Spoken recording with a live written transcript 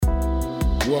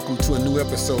Welcome to a new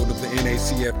episode of the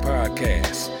NACF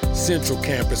Podcast, Central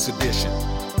Campus Edition,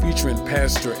 featuring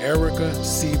Pastor Erica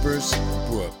Severs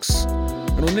Brooks.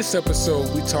 And on this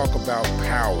episode, we talk about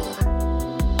power.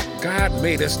 God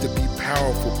made us to be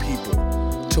powerful people,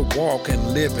 to walk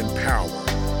and live in power.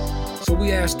 So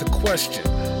we ask the question,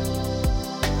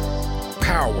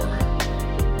 power,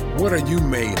 what are you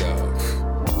made of?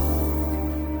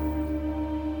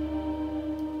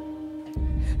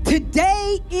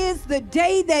 Today is the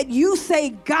day that you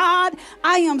say, God,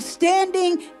 I am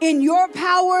standing in your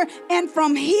power, and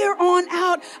from here on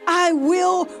out, I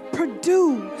will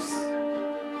produce.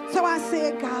 So I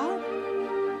said, God,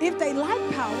 if they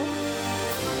like power,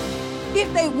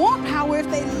 if they want power, if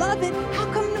they love it,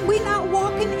 how come we not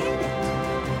walking in it?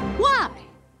 Why?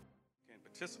 Can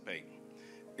participate.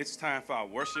 It's time for our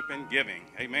worship and giving.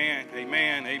 Amen,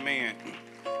 amen, amen.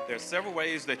 There's several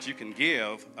ways that you can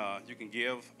give. You can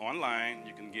give online.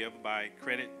 You can give by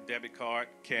credit, debit card,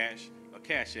 cash, or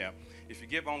Cash App. If you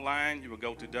give online, you will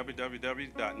go to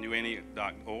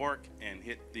www.newantioch.org and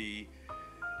hit the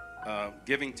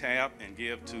giving tab and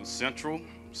give to Central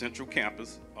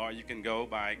Campus, or you can go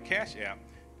by Cash App.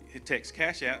 Hit text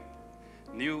Cash App,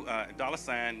 New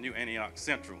 $New Antioch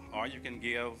Central, or you can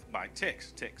give by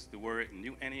text. Text the word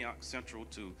New Antioch Central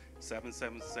to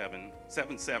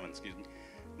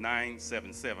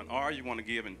 977, or you want to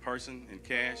give in person in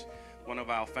cash. One of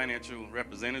our financial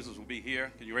representatives will be here.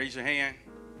 Can you raise your hand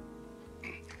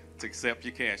to accept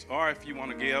your cash? Or if you want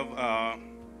to give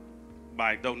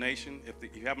by donation, if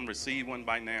you haven't received one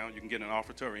by now, you can get an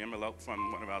offertory envelope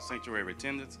from one of our sanctuary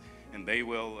attendants, and they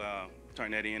will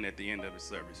turn that in at the end of the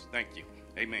service. Thank you.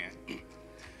 Amen.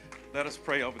 Let us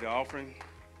pray over the offering.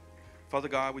 Father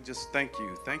God, we just thank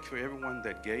you. Thank you for everyone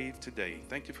that gave today.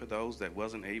 Thank you for those that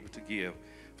wasn't able to give.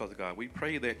 Father God, we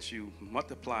pray that you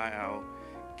multiply our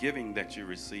giving that you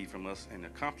receive from us and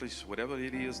accomplish whatever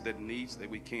it is that needs that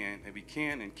we can and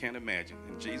can't imagine.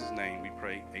 In Jesus' name we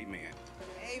pray, amen.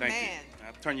 Amen. Thank you.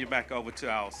 I'll turn you back over to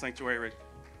our sanctuary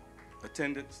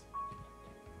attendants.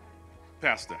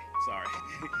 Pastor, sorry.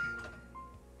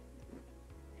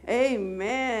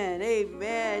 Amen.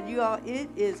 Amen. You all,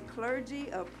 it is Clergy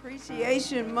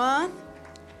Appreciation Month.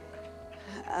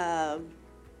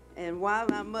 And while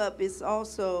I'm up, it's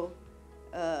also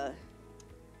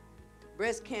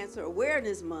Breast Cancer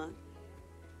Awareness Month.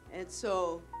 And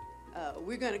so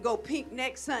we're going to go pink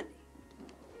next Sunday.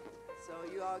 So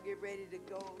you all get ready to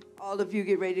go. All of you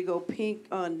get ready to go pink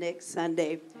on next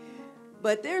Sunday.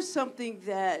 But there's something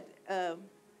that,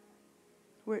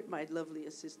 where'd my lovely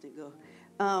assistant go?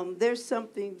 There's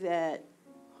something that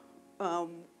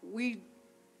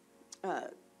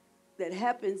that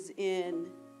happens in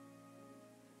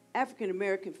African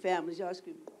American families. Y'all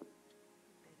excuse me.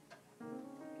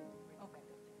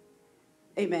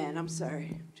 Amen. I'm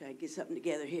sorry. I'm trying to get something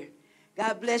together here.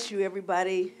 God bless you,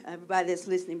 everybody. Everybody that's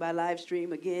listening by live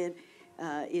stream again.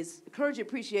 It's Clergy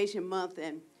Appreciation Month,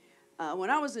 and when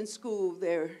I was in school,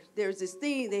 there's this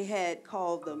thing they had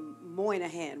called the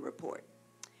Moynihan Report.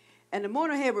 And the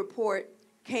Moynihan Report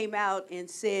came out and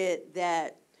said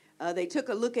that they took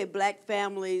a look at black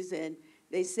families, and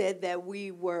they said that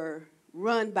we were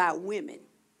run by women.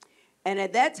 And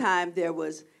at that time, there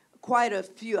was quite a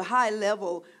few high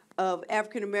level of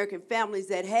African-American families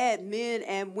that had men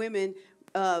and women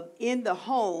in the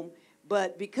home,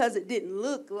 but because it didn't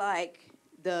look like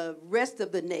the rest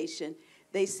of the nation,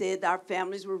 they said our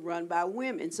families were run by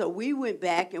women. So we went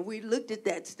back and we looked at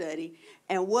that study,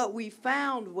 and what we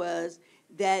found was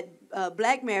that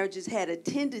black marriages had a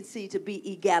tendency to be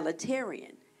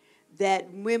egalitarian,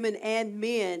 that women and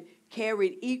men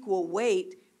carried equal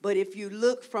weight, but if you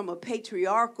look from a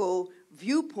patriarchal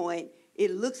viewpoint,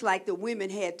 it looks like the women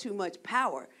had too much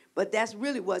power. But that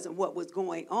really wasn't what was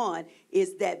going on,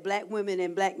 is that black women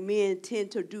and black men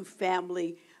tend to do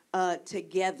family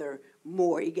together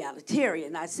more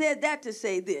egalitarian. I said that to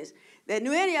say this, that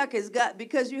New Antioch has got,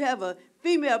 because you have a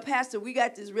female pastor, we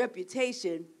got this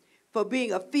reputation for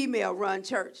being a female-run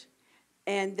church,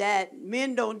 and that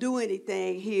men don't do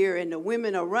anything here and the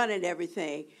women are running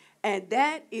everything. And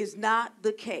that is not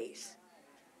the case.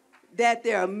 That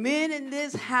there are men in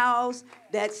this house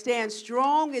that stand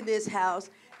strong in this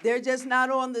house. They're just not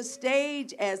on the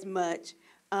stage as much.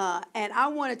 And I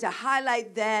wanted to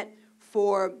highlight that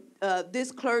for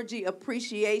this Clergy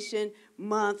Appreciation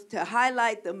Month, to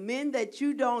highlight the men that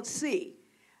you don't see,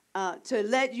 to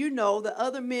let you know the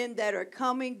other men that are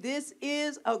coming. This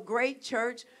is a great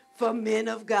church for men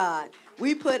of God.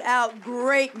 We put out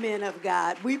great men of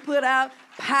God. We put out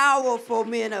powerful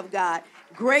men of God.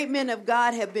 Great men of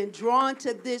God have been drawn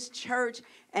to this church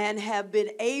and have been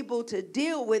able to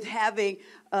deal with having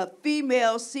a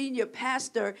female senior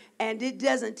pastor, and it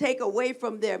doesn't take away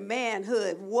from their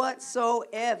manhood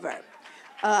whatsoever.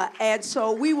 And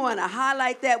so we want to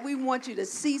highlight that. We want you to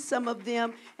see some of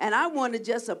them, and I want to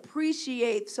just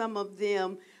appreciate some of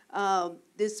them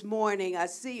this morning. I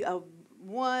see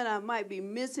one, I might be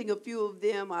missing a few of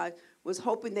them. I was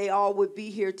hoping they all would be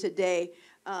here today.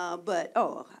 But,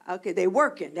 okay, they're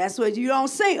working. That's what you don't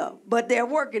see them, but they're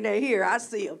working. They're here. I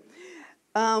see them.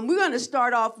 We're going to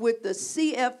start off with the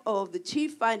CFO, the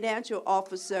Chief Financial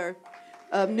Officer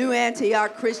of New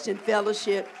Antioch Christian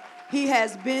Fellowship. He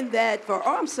has been that for,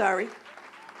 I'm sorry.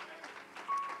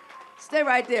 Stay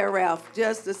right there, Ralph,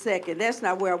 just a second. That's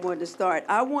not where I wanted to start.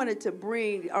 I wanted to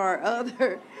bring our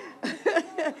other,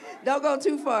 don't go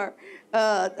too far,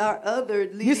 our other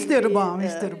leading. You still the bomb. You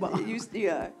still the bomb. You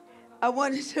still are. I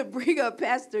wanted to bring up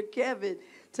Pastor Kevin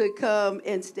to come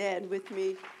and stand with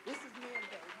me.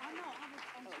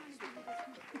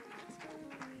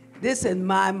 This is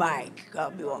my mic.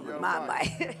 I'll be on my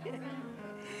mic.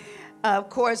 Of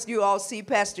course, you all see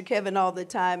Pastor Kevin all the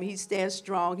time. He stands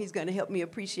strong. He's going to help me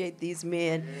appreciate these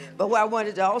men. But what I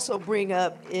wanted to also bring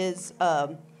up is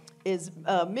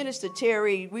Minister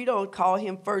Terry. We don't call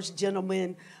him first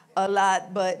gentleman a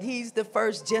lot, but he's the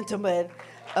first gentleman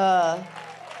of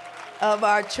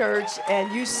our church.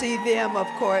 And you see them, of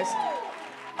course,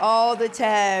 all the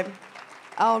time.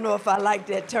 I don't know if I like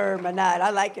that term or not.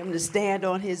 I like him to stand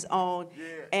on his own. Yeah.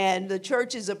 And the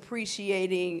church is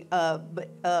appreciating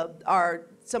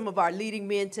some of our leading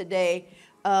men today.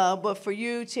 But for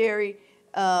you, Terry,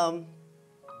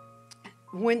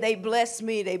 when they bless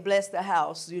me, they bless the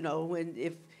house. You know,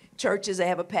 if churches they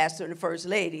have a pastor and a first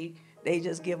lady, they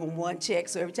just give them one check.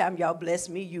 So every time y'all bless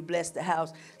me, you bless the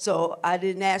house. So I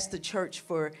didn't ask the church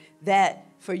for that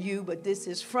for you, but this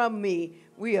is from me.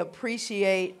 We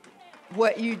appreciate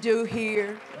what you do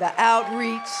here, the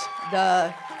outreach,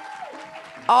 the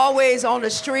always on the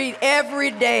street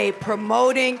every day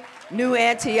promoting New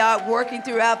Antioch, working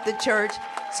throughout the church.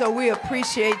 So we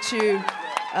appreciate you,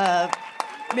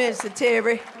 Minister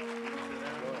Terry.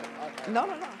 No.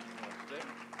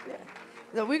 Yeah.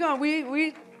 So we're gonna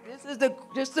this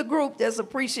is the group that's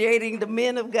appreciating the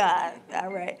men of God.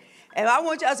 All right. And I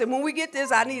want y'all to say, when we get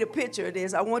this, I need a picture of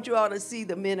this. I want you all to see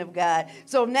the men of God.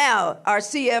 So now, our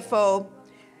CFO,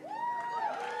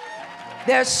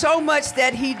 there's so much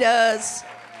that he does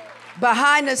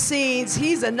behind the scenes.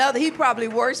 He probably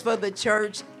works for the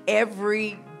church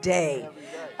every day.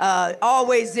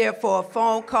 Always there for a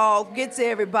phone call, gets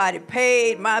everybody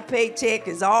paid. My paycheck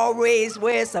is always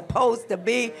where it's supposed to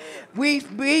be. We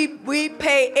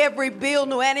pay every bill.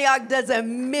 New Antioch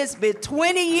doesn't miss it.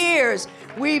 20 years,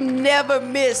 we've never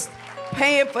missed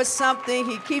paying for something.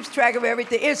 He keeps track of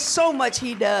everything. It's so much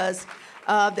he does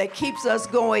that keeps us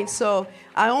going. So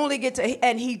I only get to,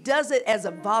 and he does it as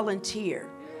a volunteer.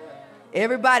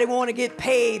 Everybody want to get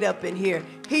paid up in here.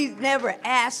 He never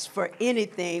asks for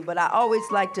anything, but I always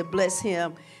like to bless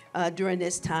him during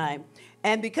this time.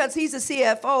 And because he's a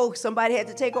CFO, somebody had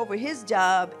to take over his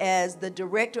job as the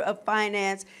Director of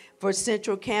Finance for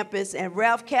Central Campus. And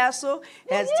Ralph Castle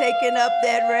has taken up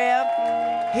that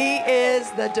ramp. He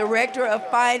is the Director of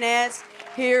Finance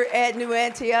here at New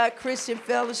Antioch Christian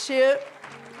Fellowship.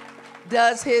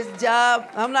 Does his job.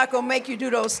 I'm not going to make you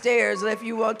do those stairs if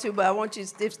you want to, but I want you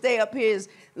to stay up here as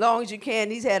long as you can.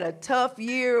 He's had a tough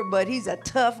year, but he's a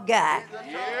tough guy.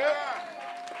 Yeah.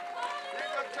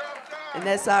 And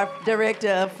that's our Director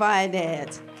of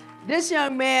Finance. This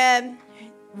young man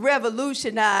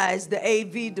revolutionized the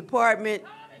AV department.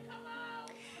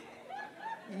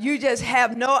 You just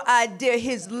have no idea.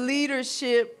 His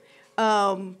leadership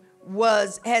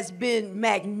has been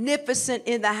magnificent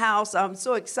in the house. I'm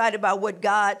so excited about what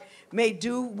God may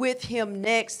do with him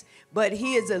next. But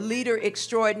he is a leader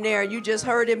extraordinaire. You just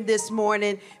heard him this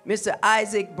morning, Mr.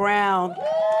 Isaac Brown.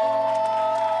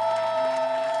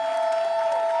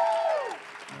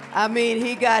 I mean,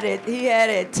 he had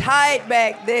it tight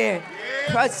back there.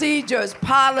 Procedures,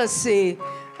 policy.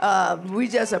 We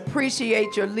just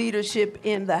appreciate your leadership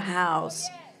in the house.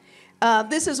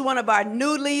 This is one of our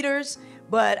new leaders.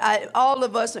 But all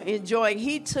of us are enjoying.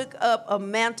 He took up a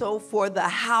mantle for the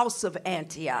House of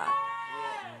Antioch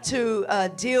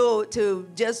to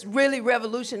just really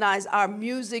revolutionize our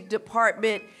music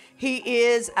department. He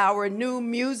is our new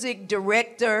music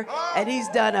director, and he's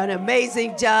done an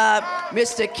amazing job.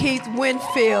 Mr. Keith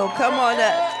Winfield, come on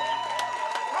up.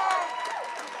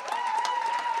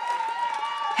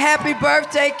 Happy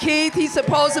birthday, Keith. He's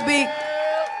supposed to be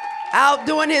out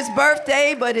doing his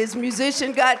birthday, but his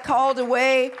musician got called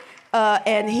away.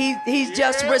 and he's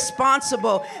just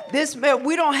responsible. This man,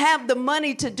 we don't have the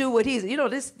money to do what he's.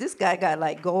 This guy got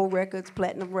like gold records,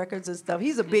 platinum records, and stuff.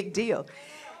 He's a big deal.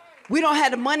 We don't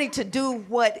have the money to do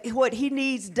what he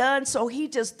needs done, so he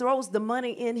just throws the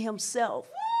money in himself.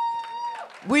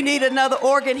 We need another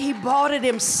organ. He bought it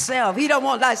himself. He don't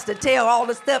want us to tell all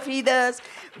the stuff he does,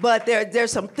 but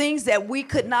there's some things that we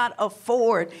could not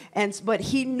afford. But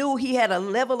he knew he had a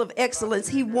level of excellence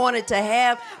he wanted to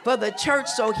have for the church,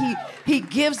 so he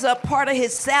gives up part of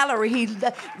his salary.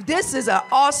 This is an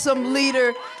awesome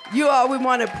leader. We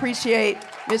want to appreciate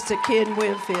Mr. Ken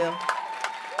Winfield.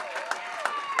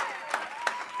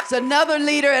 Another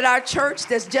leader at our church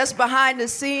that's just behind the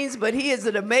scenes, but he is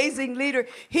an amazing leader.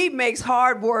 He makes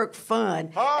hard work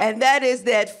fun. And that is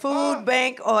that food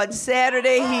bank on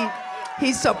Saturday.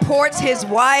 He supports his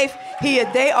wife.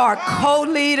 They are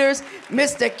co-leaders.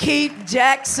 Mr. Keith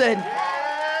Jackson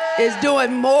is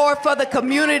doing more for the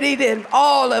community than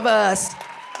all of us.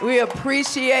 We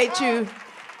appreciate you.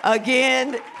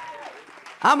 Again,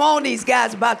 I'm on these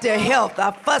guys about their health.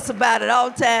 I fuss about it all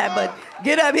the time, but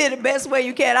get up here the best way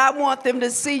you can. I want them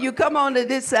to see you. Come on to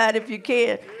this side if you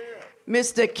can.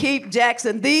 Mr. Keith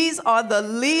Jackson. These are the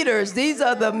leaders. These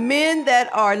are the men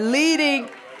that are leading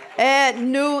at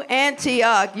New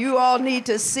Antioch. You all need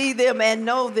to see them and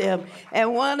know them.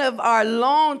 And one of our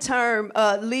long-term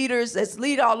leaders that's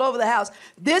lead all over the house.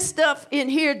 This stuff in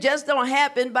here just don't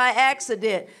happen by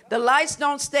accident. The lights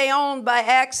don't stay on by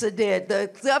accident. The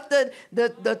stuff,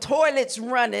 the toilets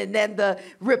running and the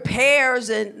repairs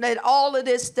and all of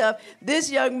this stuff. This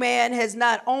young man has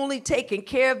not only taken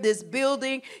care of this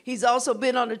building, he's also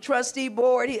been on the trustee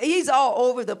board. He's all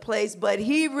over the place, but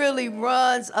he really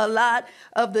runs a lot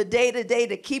of the day-to-day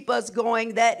to keep us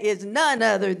going. That is none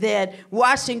other than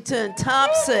Washington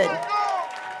Thompson,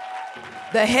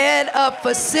 the head of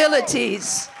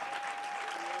facilities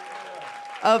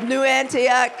of New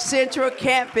Antioch Central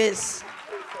Campus.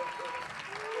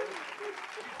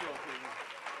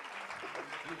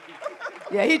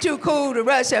 Yeah, he too cool to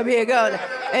rush up here going.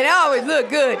 And I always look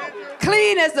good.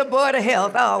 Clean as the Board of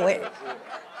Health, always.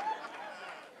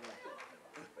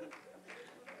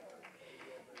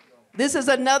 This is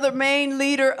another main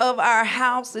leader of our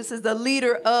house. This is the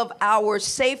leader of our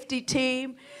safety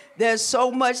team. There's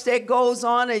so much that goes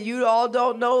on, and you all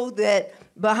don't know that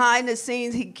behind the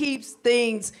scenes, he keeps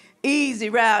things easy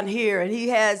around here. And he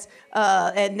has,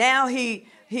 and now he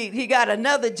got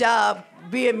another job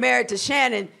being married to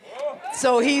Shannon.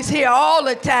 So he's here all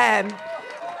the time.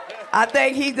 I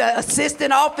think he's the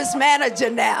assistant office manager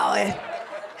now.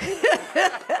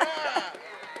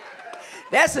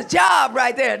 That's a job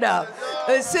right there now.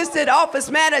 Assistant office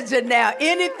manager now.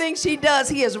 Anything she does,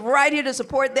 he is right here to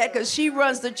support that because she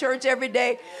runs the church every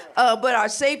day. But our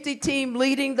safety team,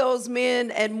 leading those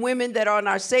men and women that are on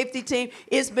our safety team,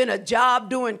 it's been a job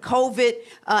during COVID,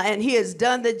 and he has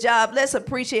done the job. Let's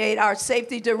appreciate our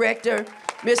safety director,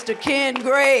 Mr. Ken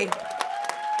Gray.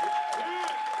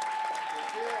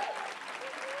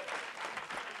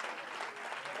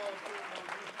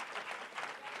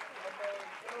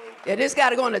 Yeah, this got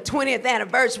to go on the 20th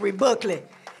anniversary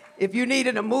booklet. If you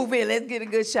needed to move in, let's get a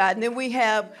good shot. And then we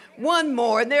have one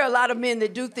more. And there are a lot of men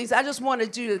that do things. I just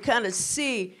wanted you to kind of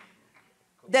see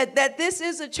that this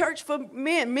is a church for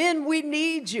men. Men, we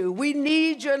need you. We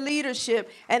need your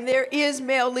leadership. And there is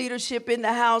male leadership in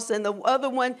the house. And the other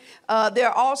one, there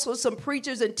are also some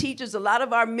preachers and teachers. A lot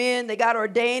of our men, they got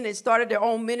ordained and started their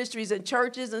own ministries and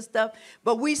churches and stuff.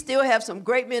 But we still have some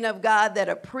great men of God that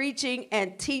are preaching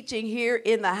and teaching here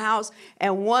in the house.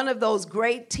 And one of those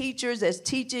great teachers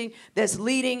that's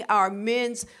leading our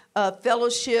men's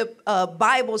fellowship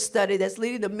Bible study, that's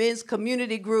leading the men's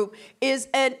community group, is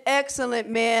an excellent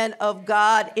man of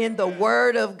God in the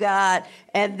Word of God,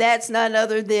 and that's none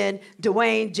other than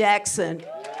Dwayne Jackson.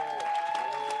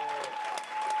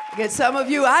 Again, some of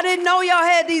you, I didn't know y'all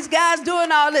had these guys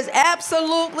doing all this.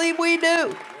 Absolutely, we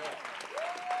do.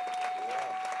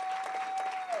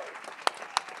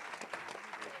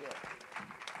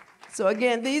 So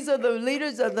again, these are the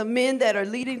leaders of the men that are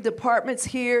leading departments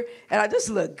here. And I just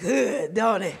look good,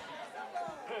 don't it?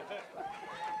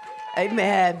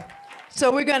 Amen.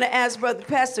 So we're going to ask Brother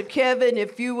Pastor Kevin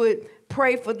if you would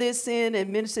pray for this sin, and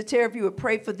Minister Terry, if you would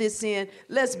pray for this sin.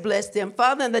 Let's bless them.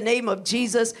 Father, in the name of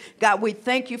Jesus, God, we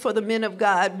thank you for the men of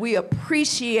God. We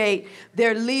appreciate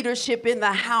their leadership in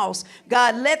the house.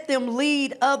 God, let them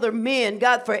lead other men.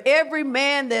 God, for every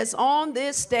man that's on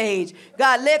this stage,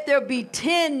 God, let there be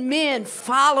 10 men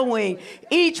following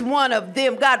each one of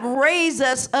them. God, raise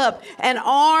us up an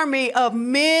army of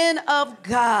men of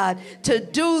God to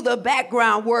do the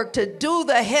background work, to do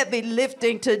the heavy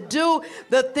lifting, to do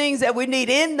the things that we we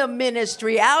need in the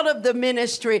ministry, out of the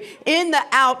ministry, in the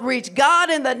outreach.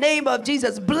 God, in the name of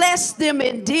Jesus, bless them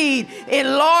indeed.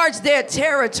 Enlarge their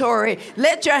territory.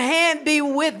 Let your hand be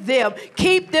with them.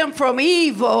 Keep them from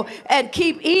evil and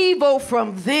keep evil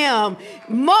from them.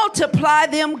 Multiply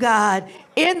them, God,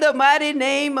 in the mighty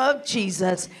name of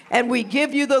Jesus. And we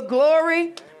give you the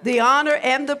glory, the honor,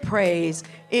 and the praise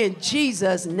in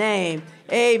Jesus' name.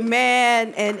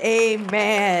 Amen and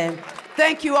amen.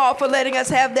 Thank you all for letting us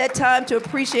have that time to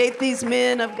appreciate these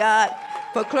men of God.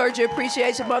 For Clergy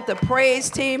Appreciation Month, the praise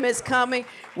team is coming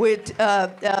with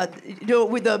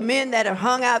the men that have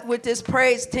hung out with this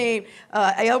praise team.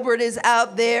 Albert is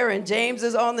out there and James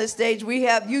is on the stage.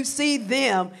 You see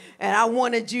them, and I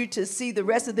wanted you to see the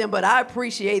rest of them, but I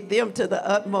appreciate them to the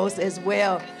utmost as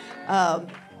well.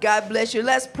 God bless you.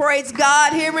 Let's praise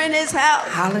God here in his house.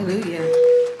 Hallelujah.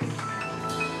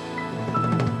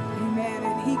 Amen.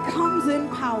 And he comes in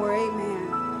power. Amen.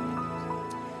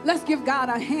 Let's give God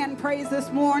a hand praise this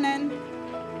morning.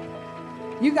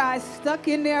 You guys stuck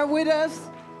in there with us.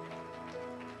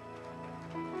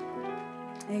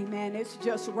 Amen. It's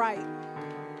just right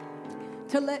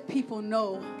to let people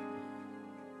know,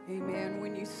 amen,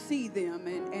 when you see them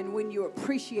and when you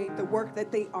appreciate the work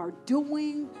that they are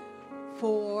doing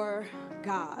for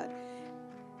God.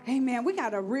 Amen. We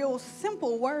got a real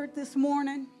simple word this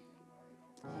morning.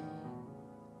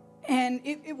 And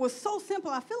it was so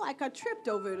simple, I feel like I tripped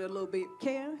over it a little bit,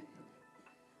 Ken.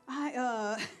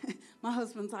 My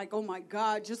husband's like, oh my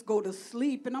God, just go to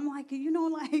sleep. And I'm like,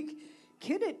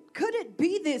 could it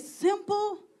be this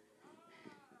simple?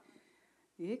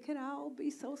 It could all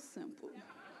be so simple.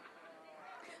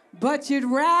 But you'd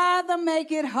rather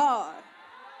make it hard.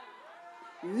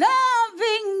 Loving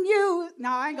you. No,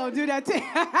 I ain't gonna do that to you.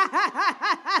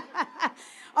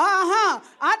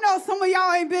 I know some of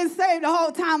y'all ain't been saved the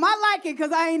whole time. I like it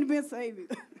because I ain't been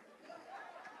saved.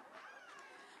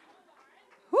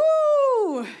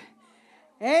 Woo!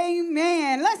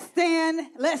 Amen. Let's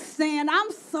stand.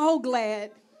 I'm so glad.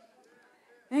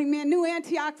 Amen. New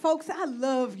Antioch folks, I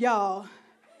love y'all.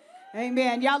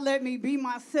 Amen. Y'all let me be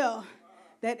myself.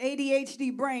 That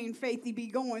ADHD brain, Faithy, be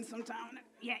going sometime.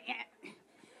 Yeah.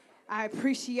 I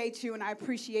appreciate you and I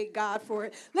appreciate God for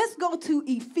it. Let's go to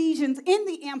Ephesians in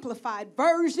the Amplified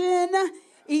Version.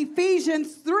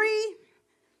 Ephesians 3,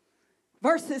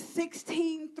 verses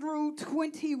 16 through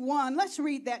 21. Let's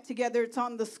read that together. It's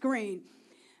on the screen.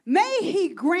 May he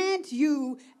grant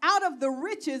you out of the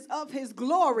riches of his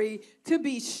glory to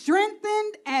be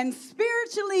strengthened and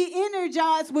spiritually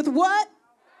energized with what?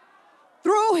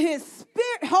 Through his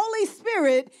Holy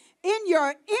Spirit in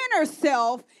your inner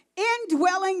self,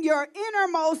 indwelling your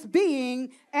innermost being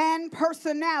and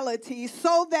personality,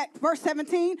 so that, verse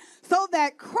 17, so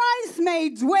that Christ may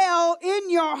dwell in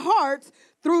your hearts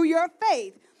through your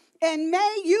faith. And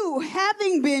may you,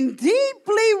 having been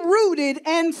deeply rooted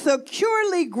and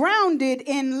securely grounded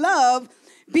in love,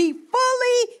 be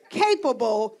fully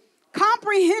capable,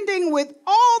 comprehending with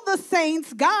all the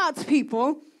saints, God's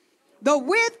people, the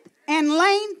width and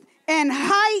length and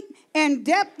height and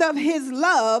depth of his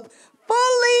love,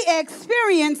 fully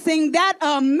experiencing that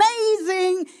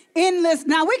amazing, endless.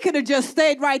 Now, we could have just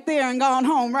stayed right there and gone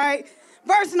home, right?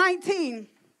 Verse 19.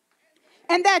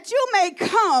 And that you may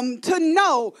come to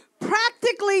know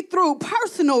practically through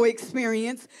personal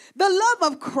experience the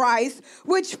love of Christ,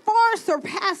 which far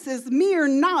surpasses mere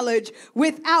knowledge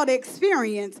without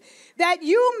experience, that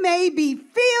you may be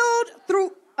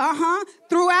filled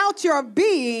throughout your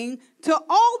being to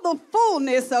all the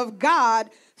fullness of God,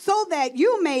 so that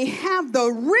you may have the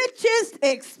richest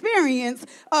experience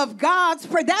of God's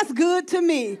presence. That's good to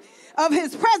me. Of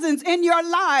his presence in your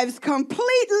lives,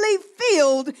 completely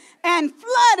filled and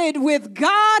flooded with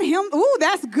God. Ooh,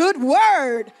 that's good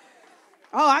word.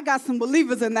 Oh, I got some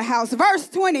believers in the house. Verse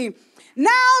 20. Now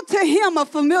to him, a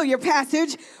familiar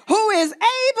passage, who is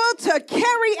able to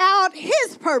carry out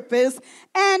his purpose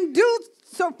and do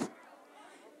so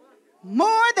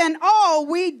more than all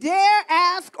we dare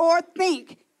ask or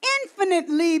think,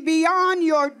 infinitely beyond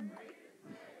your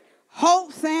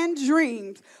hopes and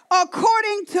dreams,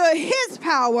 according to his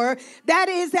power that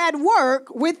is at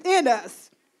work within us.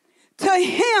 To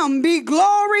him be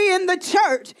glory in the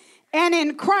church and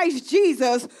in Christ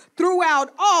Jesus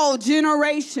throughout all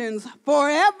generations,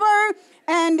 forever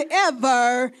and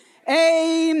ever.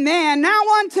 Amen. Now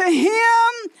unto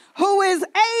him who is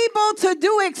able to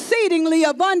do exceedingly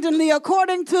abundantly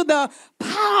according to the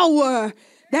power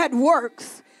that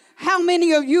works. How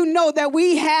many of you know that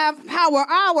we have power?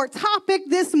 Our topic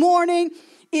this morning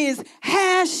is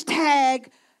hashtag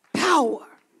power.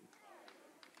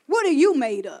 What are you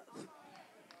made of?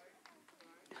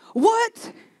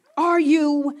 What are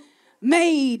you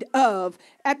made of?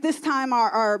 At this time,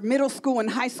 our middle school and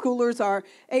high schoolers are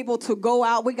able to go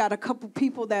out. We got a couple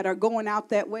people that are going out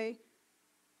that way.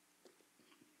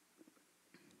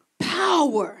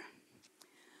 Power.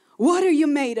 What are you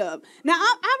made of? Now,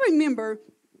 I remember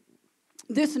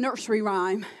this nursery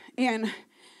rhyme, and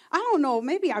I don't know,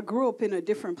 maybe I grew up in a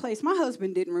different place. My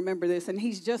husband didn't remember this, and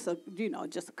he's just a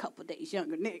couple days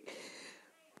younger than Nick.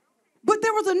 But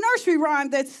there was a nursery rhyme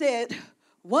that said,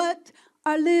 what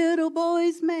are little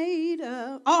boys made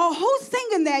of? Oh, who's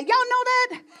singing that? Y'all know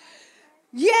that?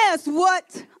 Yes,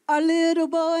 what are little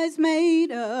boys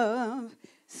made of?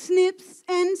 Snips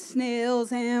and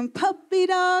snails and puppy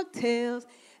dog tails.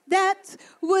 That's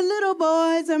what little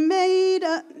boys are made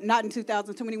of. Not in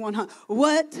 2021, huh?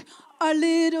 What are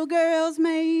little girls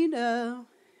made of?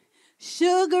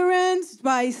 Sugar and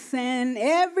spice and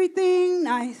everything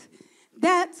nice.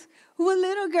 That's what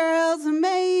little girls are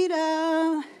made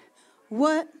of.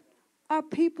 What are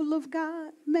people of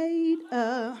God made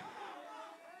of?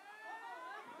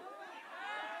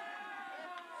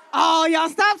 Oh, y'all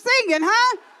stop singing,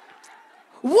 huh?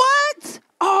 What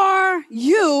are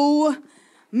you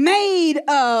made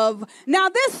of? Now,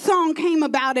 this song came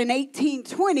about in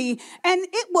 1820, and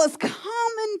it was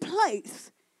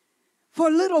commonplace for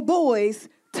little boys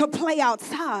to play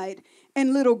outside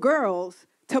and little girls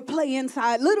to play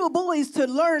inside. Little boys to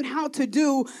learn how to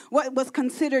do what was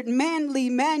considered manly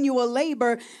manual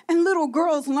labor, and little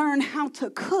girls learn how to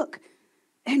cook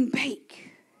and bake.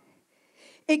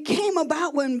 It came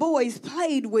about when boys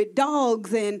played with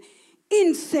dogs and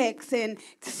insects and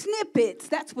snippets.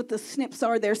 That's what the snips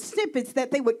are. They're snippets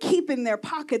that they would keep in their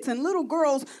pockets. And little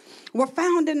girls were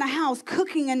found in the house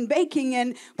cooking and baking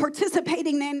and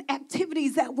participating in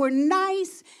activities that were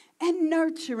nice and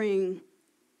nurturing.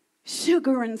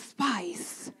 Sugar and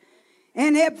spice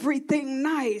and everything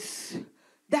nice.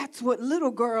 That's what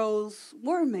little girls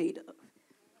were made of.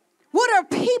 What are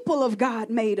people of God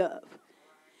made of?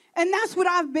 And that's what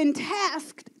I've been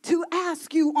tasked to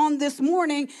ask you on this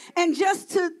morning, and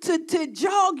just to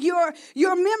jog your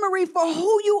memory for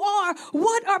who you are.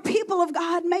 What are people of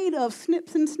God made of?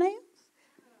 Snips and snails?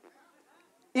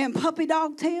 And puppy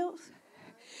dog tails?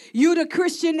 You the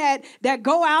Christian that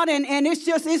go out and it's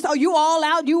you all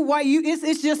out,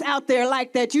 it's just out there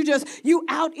like that. You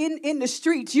out in the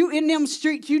streets, you in them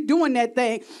streets, you doing that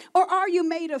thing. Or are you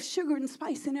made of sugar and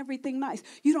spice and everything nice?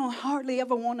 You don't hardly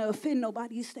ever want to offend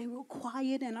nobody. You stay real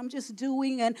quiet and I'm just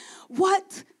doing. And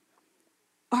what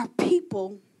are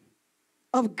people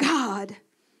of God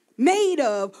made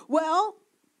of? Well,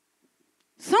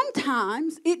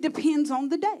 sometimes it depends on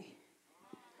the day.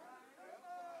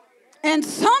 And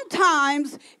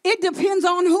sometimes it depends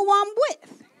on who I'm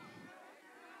with.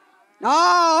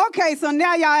 Oh, okay, so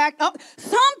now y'all act up.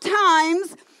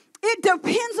 Sometimes it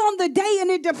depends on the day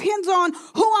and it depends on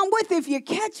who I'm with. If you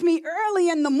catch me early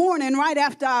in the morning, right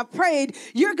after I prayed,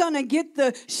 you're going to get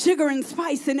the sugar and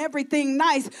spice and everything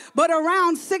nice. But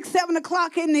around 6, 7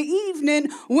 o'clock in the evening,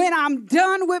 when I'm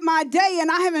done with my day and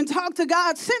I haven't talked to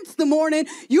God since the morning,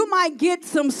 you might get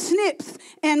some snips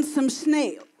and some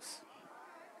snails.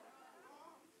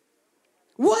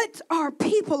 What are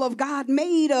people of God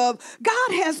made of?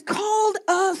 God has called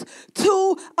us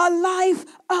to a life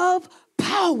of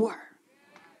power.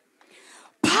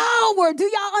 Power. Do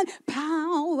y'all?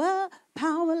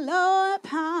 Power, Lord,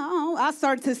 power. I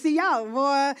started to see y'all,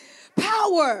 boy.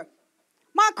 Power.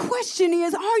 My question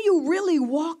is, are you really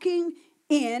walking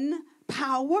in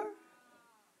power?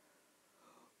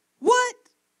 What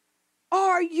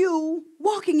are you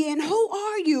walking in? Who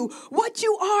are you? What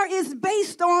you are is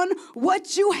based on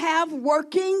what you have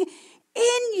working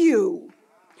in you.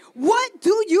 What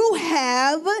do you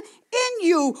have in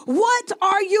you? What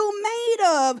are you made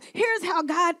of? Here's how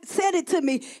God said it to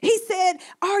me. He said,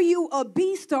 are you a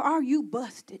beast or are you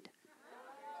busted?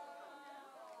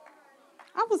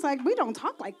 I was like, we don't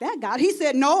talk like that, God. He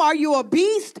said, no, are you a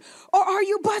beast or are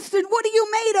you busted? What are you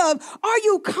made of? Are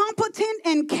you competent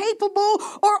and capable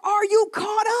or are you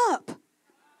caught up?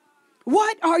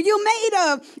 What are you made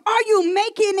of? Are you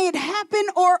making it happen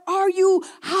or are you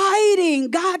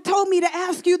hiding? God told me to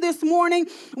ask you this morning,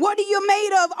 what are you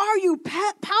made of? Are you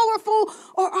powerful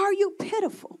or are you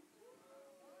pitiful?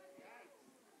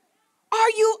 Are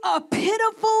you a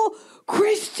pitiful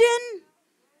Christian?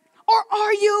 Or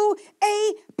are you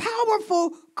a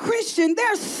powerful Christian?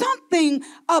 There's something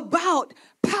about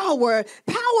power.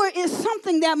 Power is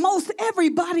something that most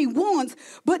everybody wants,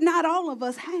 but not all of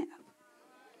us have.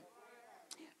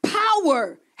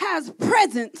 Power has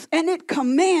presence and it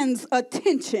commands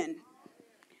attention.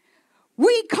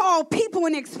 We call people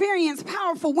and experience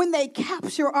powerful when they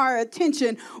capture our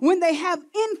attention, when they have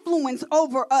influence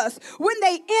over us, when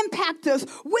they impact us,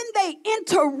 when they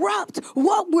interrupt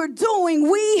what we're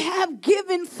doing. We have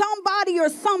given somebody or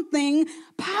something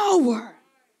power.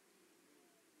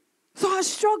 So I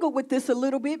struggle with this a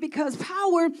little bit because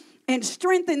power and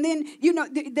strength, and then,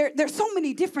 there's so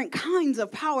many different kinds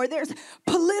of power. There's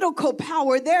political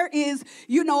power. There is,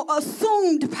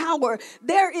 assumed power.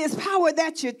 There is power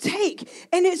that you take.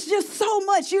 And it's just so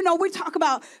much. We talk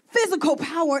about physical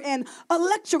power and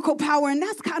electrical power, and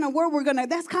that's kind of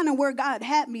where God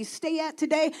had me stay at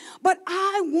today. But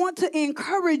I want to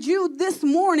encourage you this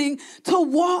morning to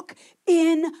walk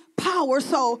in power.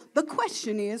 So the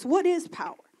question is, what is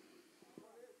power?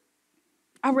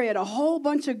 I read a whole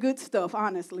bunch of good stuff,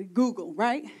 honestly. Google,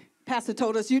 right? Pastor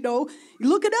told us,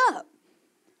 look it up.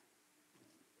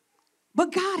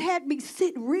 But God had me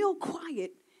sit real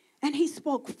quiet, and he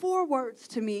spoke 4 words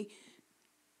to me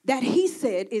that he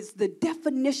said is the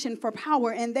definition for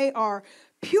power, and they are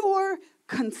pure,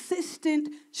 consistent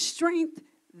strength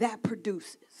that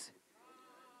produces.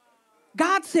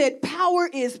 God said power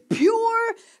is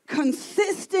pure,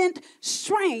 consistent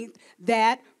strength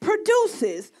that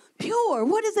produces. Pure.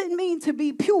 What does it mean to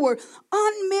be pure?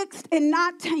 Unmixed and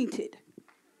not tainted.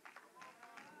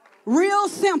 Real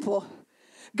simple.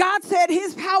 God said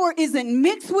his power isn't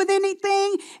mixed with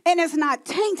anything and it's not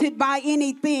tainted by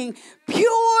anything.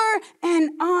 Pure,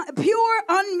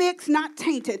 unmixed, not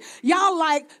tainted. Y'all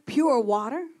like pure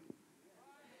water?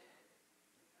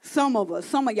 Some of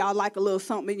y'all like a little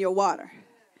something in your water.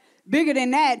 Bigger than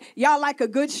that, y'all like a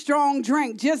good strong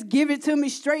drink. Just give it to me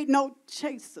straight, no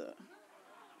chaser.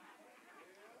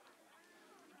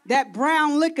 That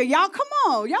brown liquor. Y'all, come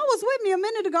on. Y'all was with me a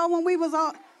minute ago when we was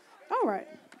all right.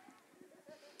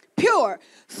 Pure.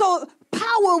 So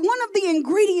power, one of the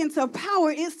ingredients of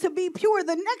power is to be pure.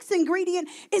 The next ingredient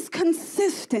is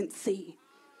consistency.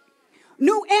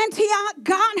 New Antioch,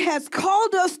 God has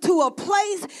called us to a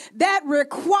place that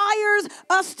requires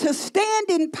us to stand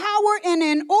in power. And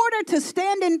in order to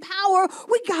stand in power,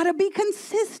 we got to be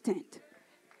consistent.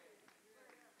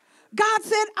 God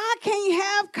said, I can't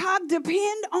have God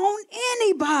depend on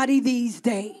anybody these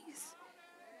days.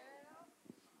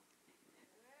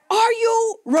 Are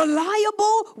you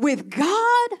reliable with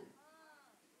God?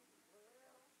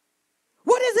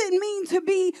 What does it mean to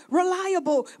be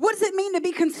reliable? What does it mean to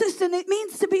be consistent? It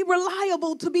means to be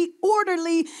reliable, to be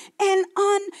orderly and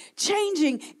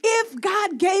unchanging. If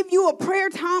God gave you a prayer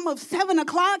time of 7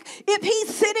 o'clock, if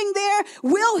he's sitting there,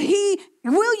 will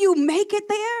you make it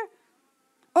there?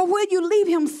 Or will you leave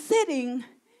him sitting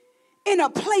in a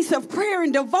place of prayer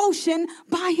and devotion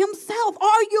by himself?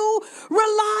 Are you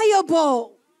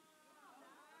reliable?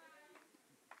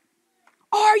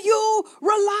 Are you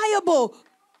reliable?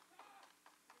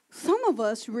 Some of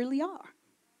us really are.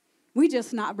 We're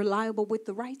just not reliable with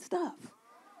the right stuff.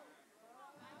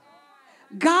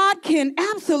 God can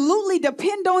absolutely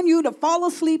depend on you to fall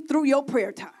asleep through your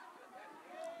prayer time.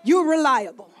 You're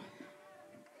reliable.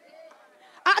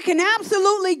 I can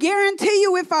absolutely guarantee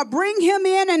you if I bring him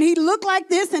in and he look like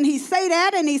this and he say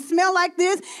that and he smell like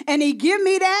this and he give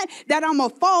me that I'm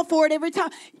going to fall for it every time.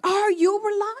 Are you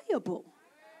reliable?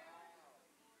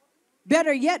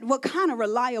 Better yet, what kind of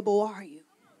reliable are you?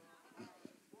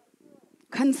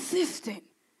 Consistent.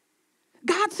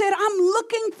 God said, I'm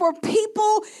looking for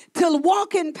people to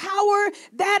walk in power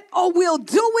that will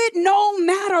do it no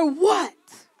matter what.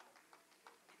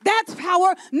 That's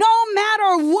power. No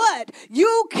matter what,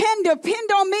 you can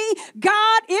depend on me.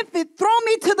 God, if it throw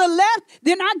me to the left,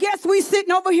 then I guess we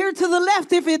sitting over here to the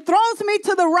left. If it throws me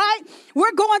to the right,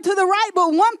 we're going to the right.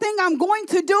 But one thing I'm going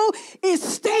to do is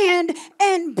stand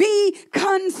and be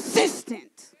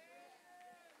consistent.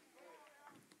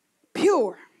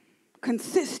 Pure,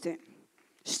 consistent,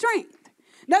 strength.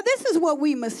 Now, this is what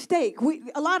we mistake.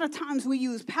 A lot of times we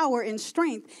use power and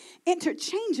strength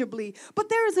interchangeably, but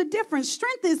there is a difference.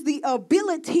 Strength is the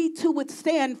ability to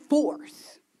withstand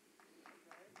force.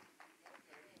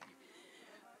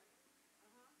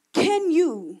 Can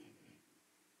you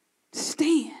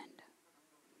stand?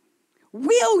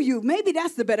 Will you? Maybe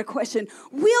that's the better question.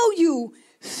 Will you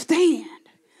stand?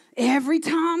 Every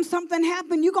time something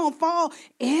happens, you're going to fall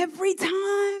every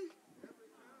time.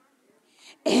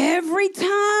 Every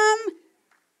time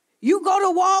you go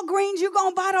to Walgreens, you're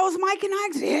going to buy those Mike and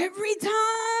Ike's every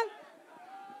time.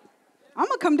 I'm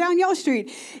going to come down your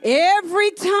street. Every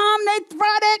time they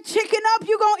fry that chicken up,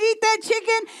 you going to eat that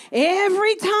chicken.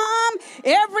 Every time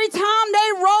they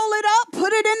roll it up,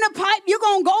 put it in the pipe, you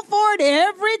going to go for it.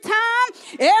 Every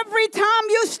time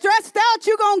you stressed out,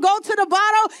 you going to go to the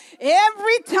bottle.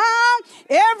 Every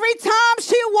time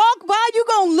she walk by, you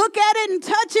going to look at it and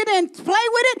touch it and play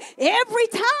with it. Every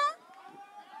time.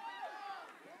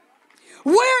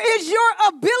 Where is your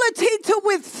ability to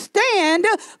withstand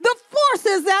the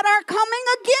forces that are coming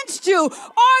against you?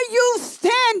 Are you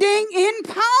standing in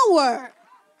power?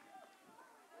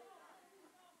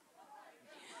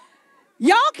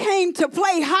 Y'all came to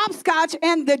play hopscotch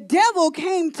and the devil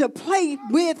came to play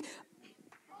with.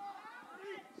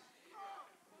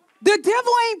 The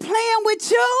devil ain't playing with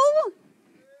you.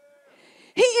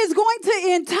 He is going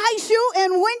to entice you,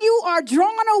 and when you are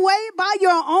drawn away by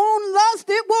your own lust,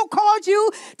 it will cause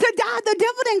you to die. The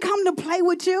devil didn't come to play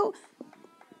with you.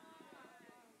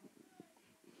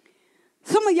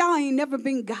 Some of y'all ain't never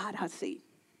been God, I see.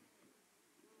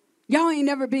 Y'all ain't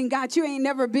never been God. You ain't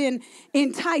never been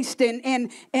enticed, and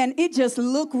it just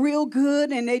look real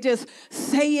good, and they just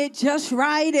say it just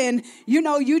right, and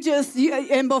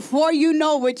and before you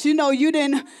know it,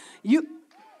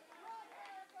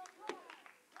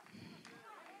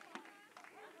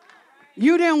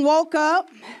 You didn't woke up,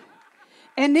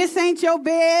 and this ain't your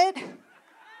bed.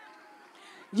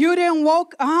 You didn't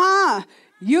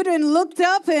you didn't looked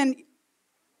up and,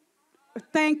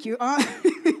 thank you.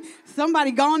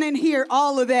 Somebody gone in here,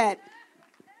 all of that.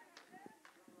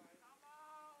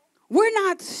 We're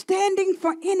not standing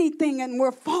for anything, and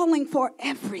we're falling for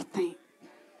everything.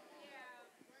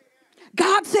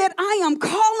 God said, I am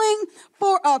calling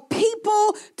for a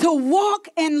people to walk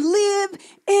and live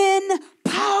in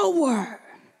power,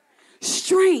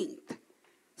 strength,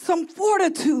 some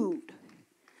fortitude,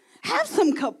 have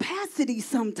some capacity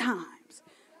sometimes.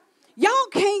 Y'all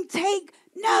can't take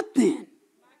nothing.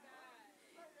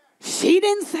 She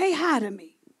didn't say hi to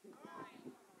me.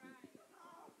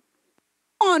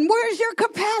 Where's your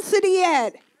capacity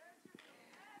at?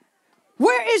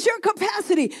 Where is your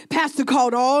capacity? Pastor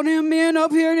called all them men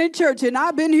up here in church, and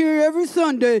I've been here every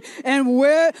Sunday. And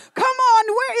where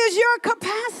is your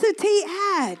capacity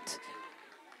at?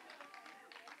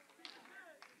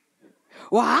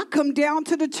 Well, I come down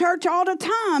to the church all the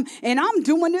time, and I'm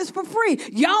doing this for free.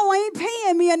 Y'all ain't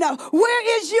paying me enough.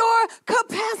 Where is your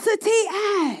capacity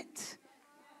at?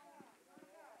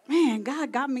 Man,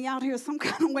 God got me out here some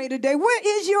kind of way today.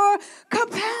 Where is your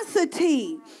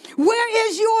capacity? Where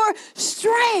is your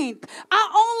strength?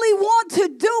 I only want to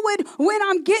do it when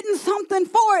I'm getting something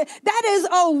for it. That is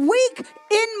a weak,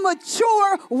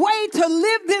 immature way to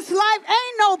live this life.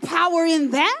 Ain't no power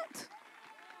in that.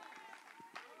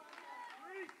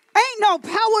 Ain't no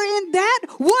power in that.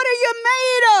 What are you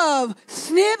made of?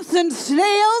 Snips and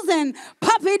snails and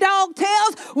puppy dog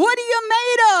tails? What are you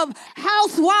made of?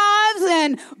 Housewives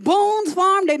and Boone's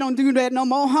Farm? They don't do that no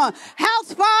more, huh?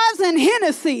 Housewives and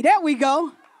Hennessy. There we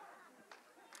go.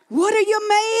 What are you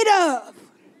made of?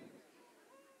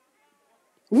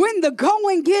 When the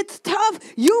going gets tough,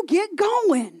 you get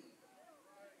going.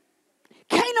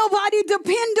 Can't nobody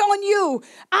depend on you.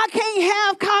 I can't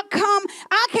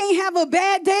have a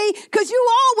bad day because you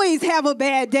always have a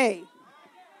bad day.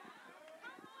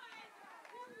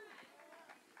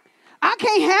 I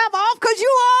can't have off because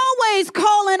you always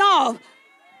calling off.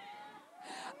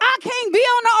 I can't be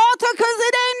on the altar because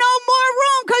it ain't no more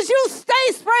room because you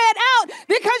stay spread out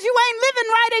because you ain't living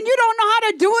right and you don't know how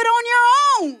to do it on your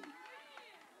own.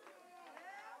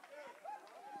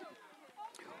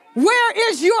 Where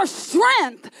is your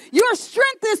strength? Your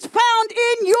strength is found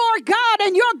in your God,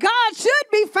 and your God should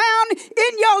be found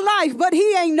in your life, but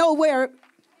he ain't nowhere.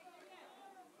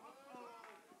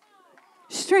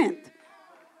 Strength.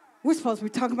 We're supposed to be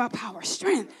talking about power,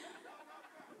 strength.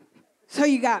 So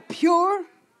you got pure,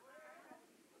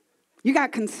 you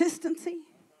got consistency,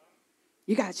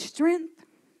 you got strength.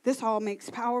 This all makes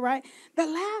power, right? The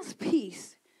last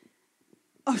piece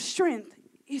of strength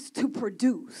is to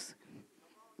produce.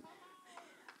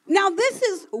 Now, this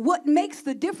is what makes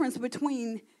the difference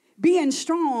between being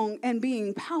strong and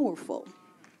being powerful.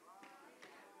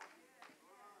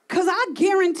 Because I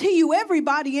guarantee you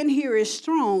everybody in here is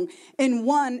strong in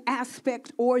one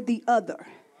aspect or the other.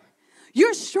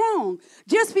 You're strong.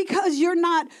 Just because you're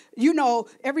not,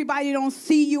 everybody don't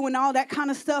see you and all that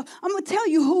kind of stuff. I'm going to tell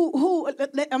you who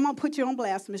I'm going to put you on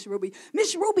blast, Miss Ruby.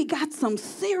 Miss Ruby got some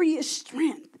serious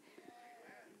strength.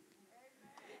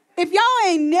 If y'all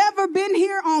ain't never been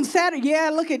here on Saturday,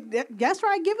 look at that. That's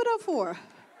right, give it up for her.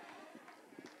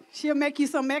 She'll make you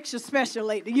some extra special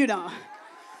later,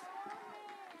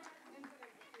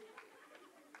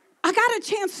 I got to a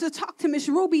chance to talk to Miss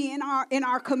Ruby in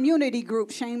our community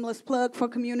group. Shameless plug for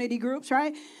community groups,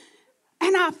 right?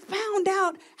 And I found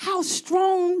out how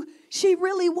strong she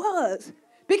really was,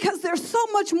 because there's so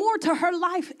much more to her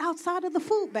life outside of the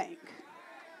food bank.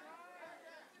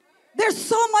 There's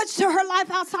so much to her life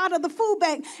outside of the food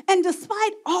bank. And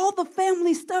despite all the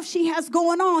family stuff she has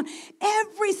going on,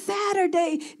 every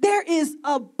Saturday there is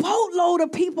a boatload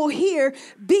of people here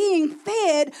being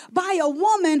fed by a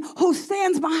woman who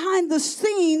stands behind the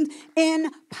scenes in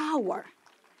power.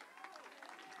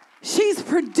 She's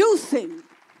producing.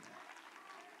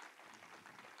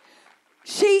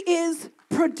 She is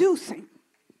producing.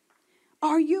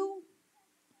 Are you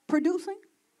producing?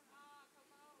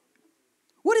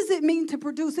 What does it mean to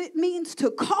produce? It means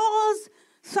to cause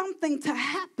something to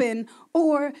happen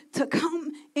or to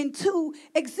come into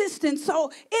existence.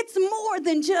 So it's more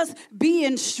than just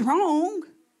being strong.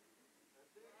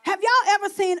 Have y'all ever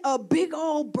seen a big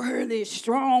old burly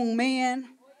strong man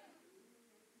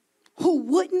who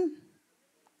wouldn't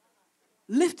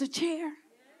lift a chair?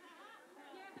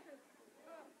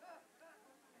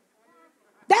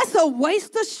 That's a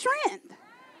waste of strength.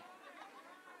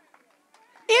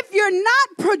 If you're not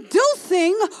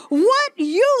producing, what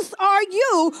use are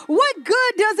you? What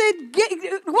good does it get?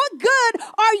 What good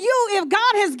are you if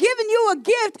God has given you a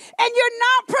gift and you're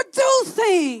not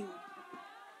producing?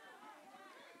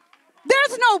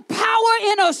 There's no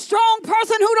power in a strong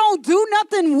person who don't do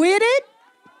nothing with it.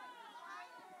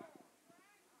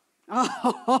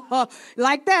 Oh,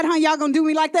 like that, huh? Y'all gonna do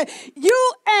me like that?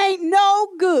 You ain't no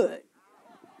good.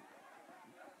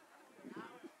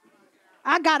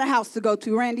 I got a house to go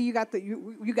to. Randy, you got.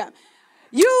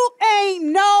 You ain't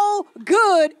no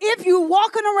good if you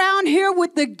walking around here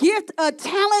with the gift of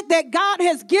talent that God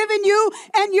has given you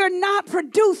and you're not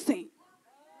producing.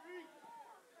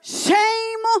 Shame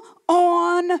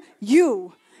on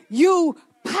you, you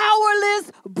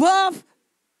powerless, buff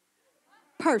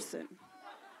person.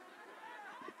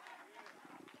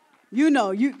 You know,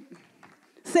 you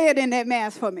say it in that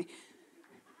mask for me.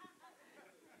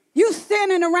 You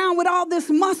standing around with all this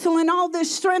muscle and all this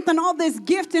strength and all this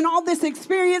gift and all this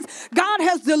experience. God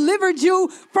has delivered you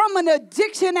from an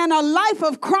addiction and a life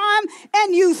of crime,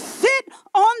 and you sit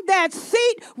on that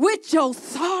seat with your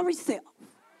sorry self.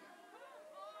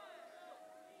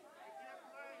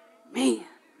 Man,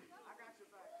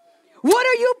 what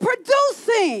are you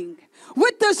producing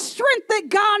with the strength that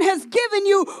God has given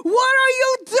you? What are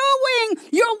you doing?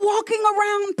 You're walking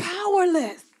around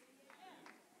powerless.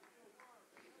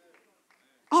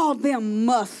 All them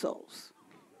muscles,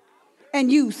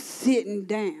 and you sitting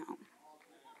down.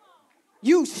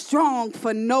 You strong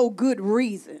for no good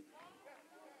reason.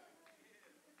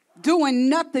 Doing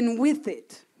nothing with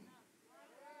it.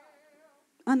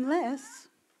 Unless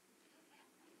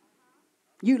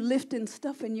you lifting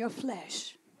stuff in your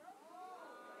flesh.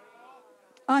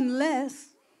 Unless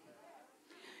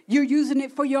you're using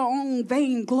it for your own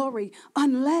vain glory.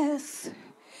 Unless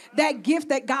that gift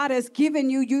that God has given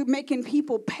you, you're making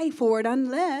people pay for it.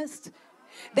 Unless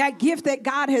that gift that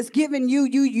God has given you,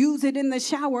 you use it in the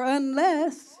shower.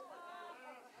 Unless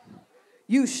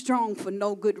you're strong for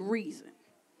no good reason.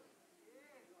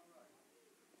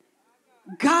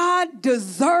 God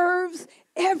deserves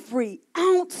every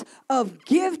ounce of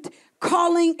gift,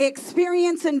 calling,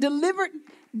 experience, and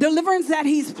deliverance that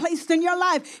he's placed in your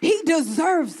life. He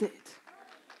deserves it.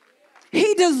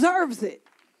 He deserves it.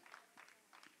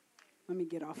 Let me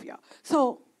get off y'all.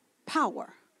 So,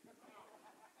 power.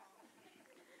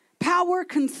 Power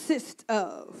consists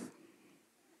of,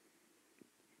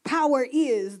 power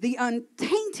is the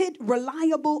untainted,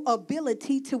 reliable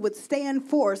ability to withstand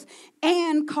force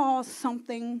and cause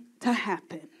something to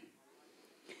happen.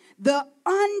 The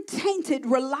untainted,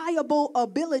 reliable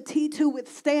ability to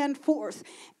withstand force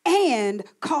and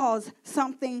cause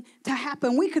something to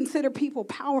happen. We consider people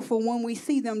powerful when we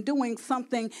see them doing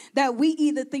something that we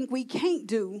either think we can't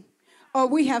do or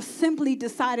we have simply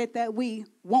decided that we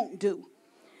won't do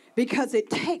because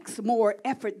it takes more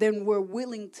effort than we're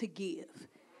willing to give.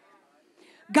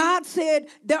 God said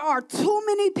there are too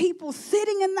many people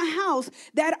sitting in the house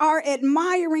that are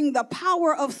admiring the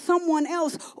power of someone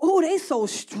else. Oh, they so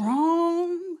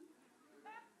strong.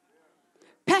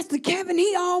 Pastor Kevin,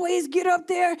 he always get up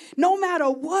there no matter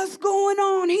what's going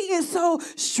on. He is so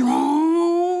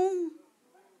strong.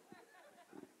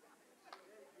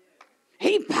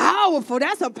 He powerful.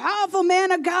 That's a powerful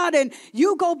man of God. And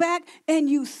you go back and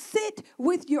you sit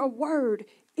with your word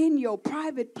in your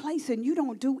private place and you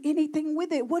don't do anything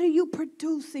with it. What are you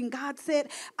producing? God said,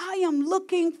 I am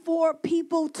looking for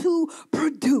people to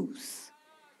produce.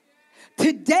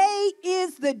 Today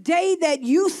is the day that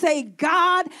you say,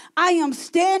 God, I am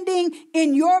standing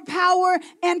in your power,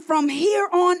 and from here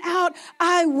on out,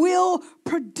 I will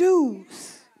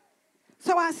produce.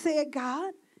 So I said,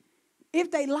 God,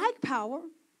 if they like power,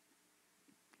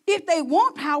 if they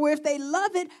want power, if they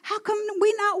love it, how come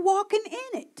we not walking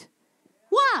in it?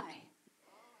 Why?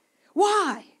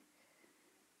 Why?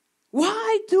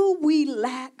 Why do we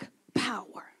lack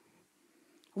power?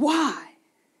 Why?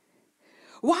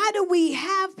 Why do we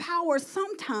have power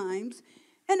sometimes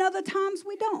and other times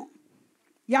we don't?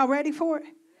 Y'all ready for it?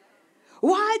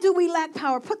 Why do we lack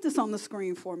power? Put this on the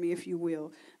screen for me, if you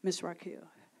will, Miss Raquel.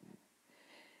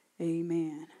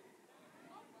 Amen.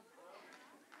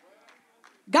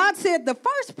 God said the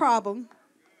first problem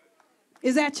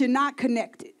is that you're not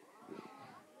connected.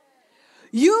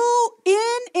 You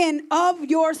in and of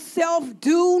yourself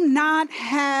do not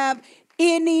have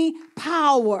any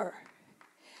power.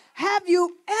 Have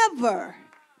you ever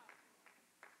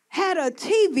had a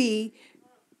TV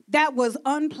that was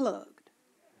unplugged?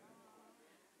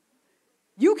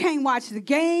 You can't watch the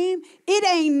game. It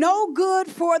ain't no good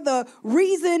for the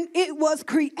reason it was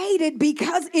created,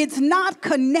 because it's not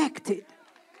connected.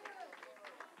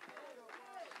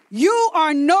 You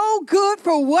are no good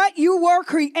for what you were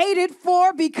created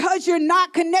for because you're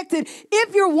not connected.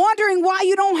 If you're wondering why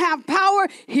you don't have power,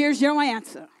 here's your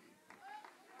answer.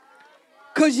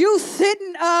 Because you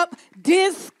sitting up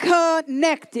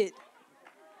disconnected.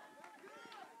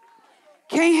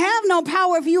 Can't have no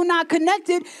power if you're not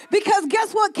connected, because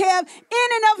guess what, Kev? In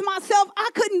and of myself, I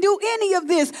couldn't do any of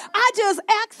this. I just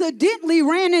accidentally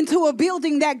ran into a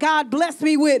building that God blessed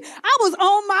me with. I was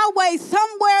on my way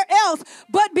somewhere else,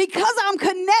 but because I'm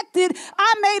connected,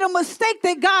 I made a mistake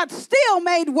that God still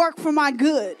made work for my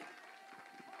good.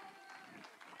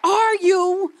 Are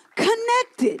you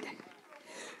connected?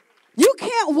 You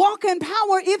can't walk in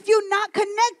power if you're not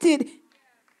connected.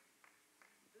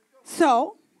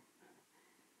 So,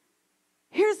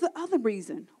 here's the other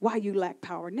reason why you lack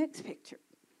power. Next picture.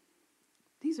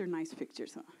 These are nice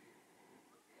pictures, huh?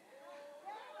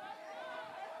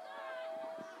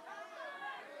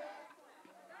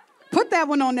 Put that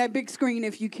one on that big screen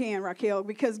if you can, Raquel,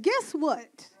 because guess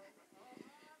what?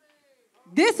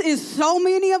 This is so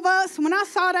many of us. When I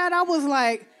saw that, I was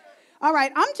like, all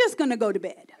right, I'm just going to go to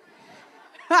bed.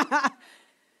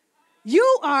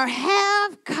 You are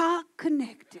half-cock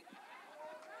connected.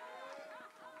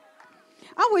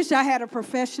 I wish I had a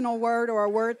professional word or a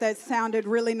word that sounded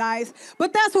really nice,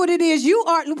 but that's what it is. You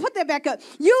are, put that back up.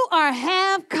 You are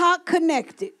half-cock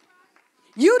connected.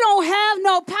 You don't have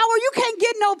no power. You can't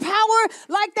get no power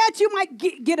like that. You might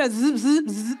get a zip, zip,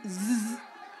 zip, zip.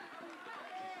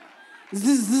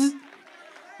 Zip, zip.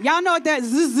 Y'all know what that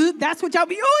zip, zip, that's what y'all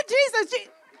be, oh, Jesus, Jesus.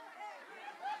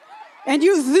 And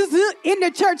you zip, zip in the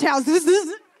church house. Zip,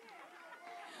 zip.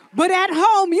 But at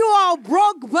home, you all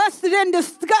broke, busted, and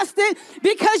disgusted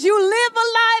because you live a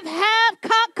life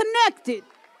half-cock connected.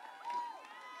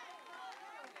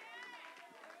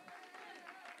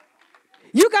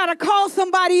 You got to call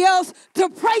somebody else to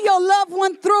pray your loved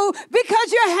one through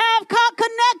because you're half-cock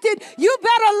connected. You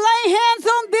better lay hands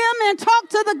on them and talk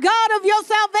to the God of your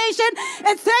salvation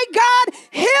and say, God,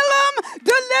 heal them,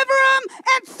 deliver them,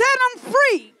 and set them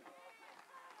free.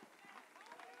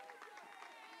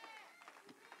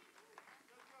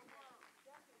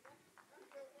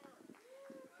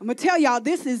 I'm going to tell y'all,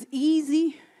 this is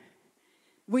easy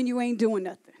when you ain't doing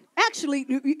nothing. Actually,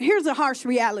 here's a harsh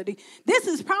reality. This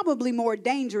is probably more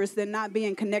dangerous than not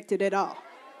being connected at all.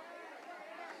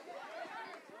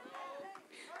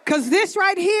 Because this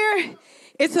right here,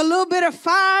 it's a little bit of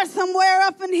fire somewhere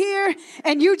up in here,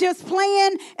 and you just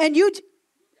playing, and you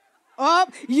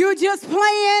just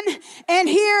playing, and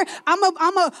here,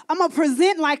 I'm a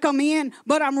present like I'm in,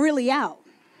 but I'm really out.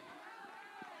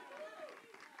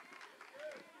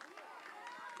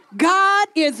 God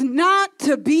is not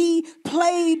to be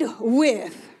played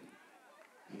with.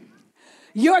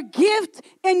 Your gift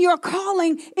and your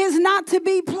calling is not to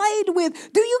be played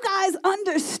with. Do you guys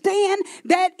understand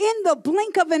that in the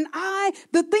blink of an eye,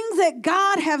 the things that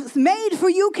God has made for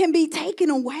you can be taken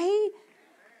away?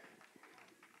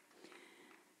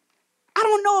 I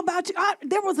don't know about you.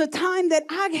 There was a time that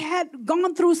I had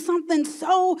gone through something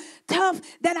so tough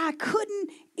that I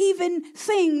couldn't even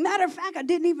sing. Matter of fact, I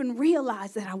didn't even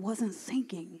realize that I wasn't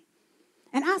singing.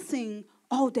 And I sing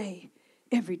all day,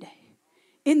 every day.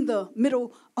 In the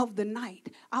middle of the night,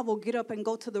 I will get up and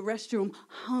go to the restroom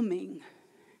humming.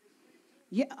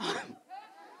 Yeah.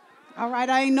 All right,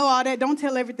 I ain't know all that. Don't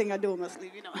tell everything I do in my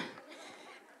sleep, you know.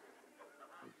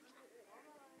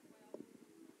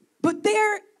 But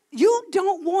you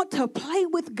don't want to play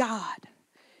with God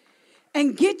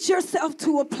and get yourself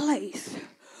to a place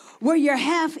where you're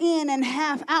half in and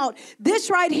half out. This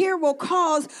right here will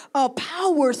cause a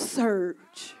power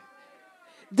surge.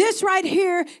 This right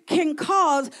here can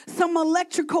cause some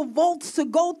electrical volts to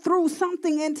go through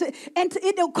something and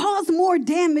it'll cause more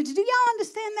damage. Do y'all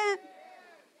understand that?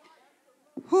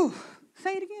 Whew.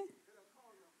 Say it again.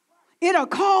 It'll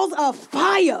cause a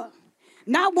fire.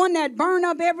 Not one that burn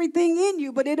up everything in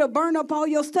you, but it'll burn up all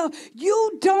your stuff.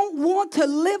 You don't want to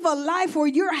live a life where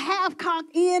you're half cock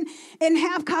in and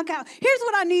half cock out. Here's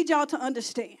what I need y'all to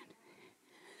understand.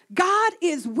 God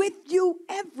is with you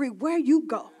everywhere you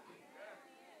go.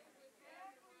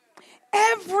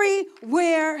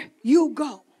 Everywhere you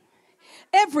go.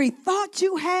 Every thought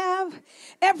you have,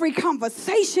 every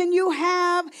conversation you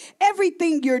have,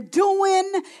 everything you're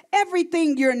doing,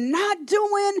 everything you're not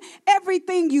doing,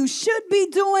 everything you should be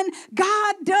doing,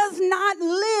 God does not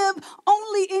live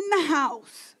only in the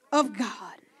house of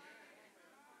God.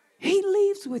 He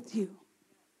lives with you.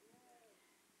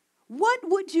 What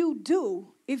would you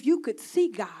do if you could see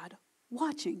God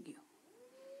watching you?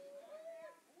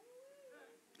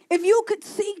 If you could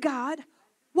see God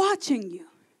watching you.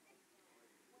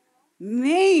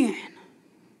 Man.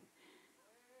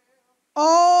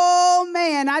 Oh,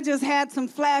 man, I just had some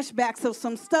flashbacks of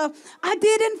some stuff I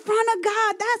did in front of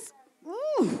God. That's,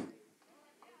 ooh.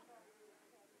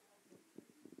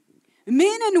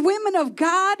 Men and women of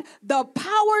God, the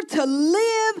power to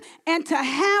live and to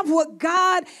have what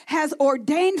God has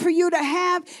ordained for you to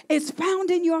have is found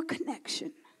in your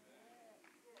connection.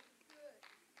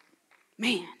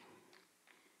 Man.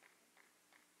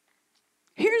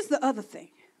 Here's the other thing.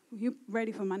 You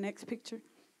ready for my next picture?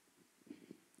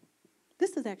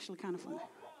 This is actually kind of funny.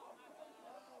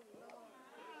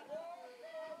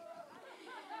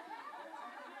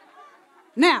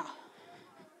 Now,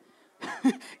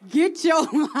 get your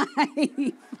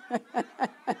life.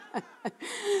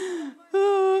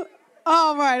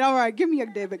 All right. Give me a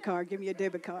debit card.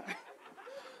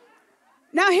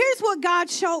 Now, here's what God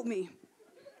showed me.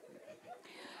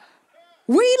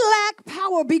 We lack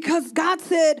power because God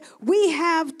said we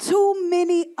have too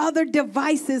many other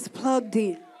devices plugged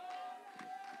in.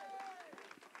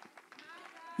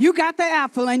 You got the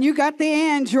Apple and you got the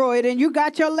Android and you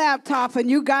got your laptop and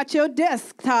you got your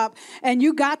desktop and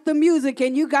you got the music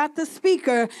and you got the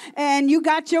speaker and you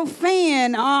got your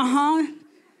fan.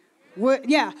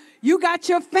 Yeah. You got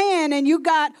your fan and you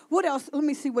got, what else? Let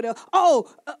me see what else.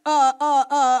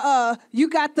 You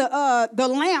got the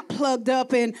lamp plugged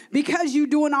up, and because you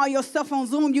doing all your stuff on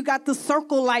Zoom, you got the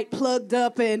circle light plugged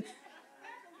up, and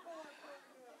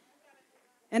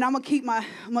I'm going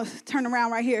to turn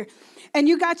around right here. And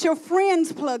you got your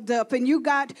friends plugged up, and you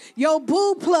got your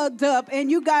boo plugged up,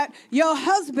 and you got your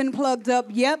husband plugged up.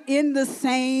 Yep, in the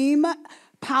same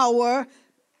power.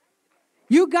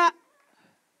 You got,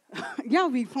 y'all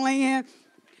be playing.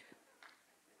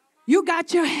 You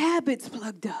got your habits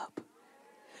plugged up.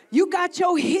 You got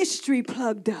your history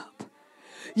plugged up.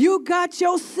 You got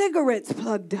your cigarettes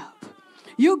plugged up.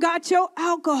 You got your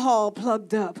alcohol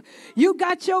plugged up. You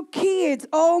got your kids.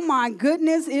 Oh my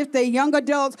goodness, if they're young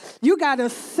adults, you got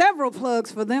several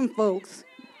plugs for them folks.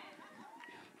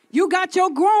 You got your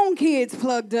grown kids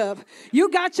plugged up. You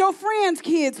got your friends'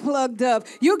 kids plugged up.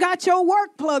 You got your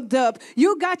work plugged up.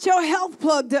 You got your health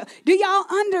plugged up. Do y'all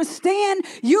understand?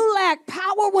 You lack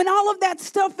power when all of that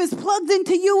stuff is plugged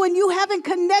into you and you haven't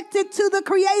connected to the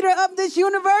creator of this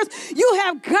universe. You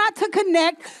have got to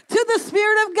connect to the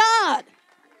Spirit of God.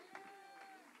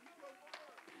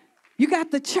 You got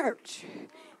the church.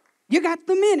 You got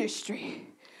the ministry.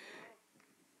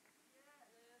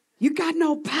 You got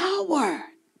no power.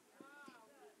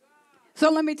 So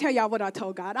let me tell y'all what I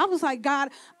told God. I was like, God,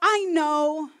 I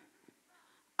know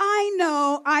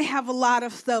I have a lot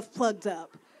of stuff plugged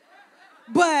up,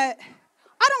 but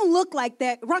I don't look like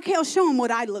that. Raquel, show them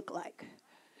what I look like.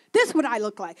 This is what I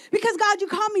look like. Because God, you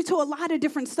called me to a lot of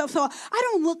different stuff, so I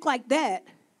don't look like that,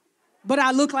 but I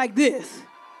look like this.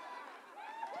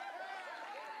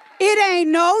 It ain't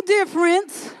no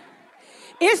difference.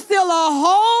 It's still a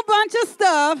whole bunch of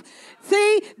stuff,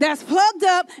 see, that's plugged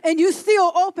up, and you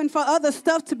still open for other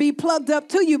stuff to be plugged up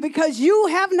to you because you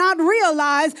have not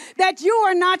realized that you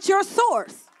are not your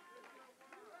source.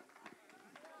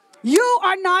 You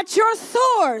are not your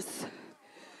source.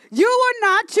 You are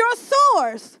not your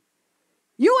source.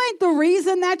 You ain't the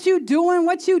reason that you doing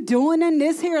what you doing in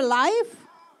this here life.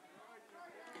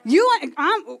 You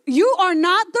are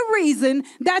not the reason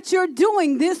that you're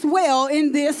doing this well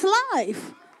in this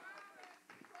life.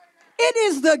 It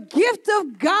is the gift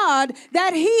of God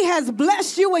that He has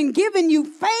blessed you and given you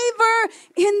favor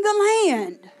in the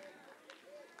land.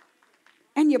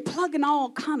 and you're plugging all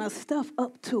kind of stuff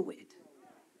up to it.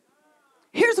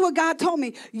 Here's what God told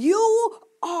me. You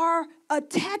are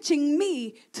attaching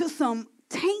me to some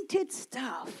tainted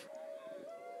stuff.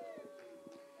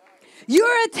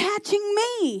 You're attaching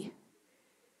me.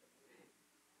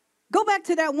 Go back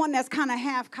to that one that's kind of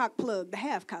half-cock plug, the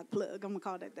half-cock plug. I'm going to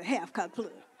call that the half-cock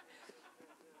plug.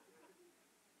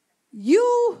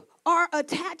 You are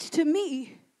attached to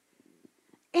me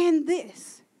in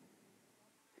this.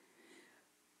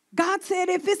 God said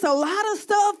if it's a lot of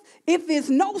stuff, if it's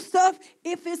no stuff,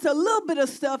 if it's a little bit of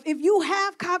stuff, if you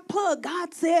have cock plug,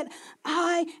 God said,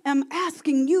 I am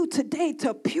asking you today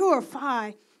to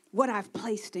purify what I've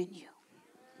placed in you.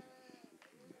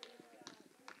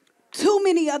 Too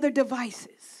many other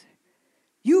devices.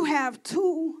 You have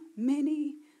too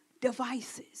many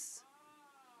devices.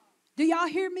 Do y'all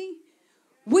hear me?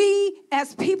 We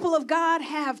as people of God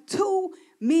have too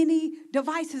many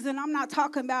devices, and I'm not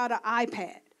talking about an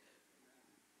iPad.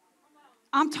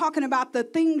 I'm talking about the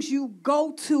things you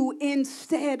go to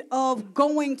instead of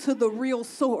going to the real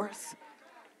source.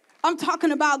 I'm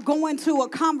talking about going to a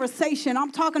conversation.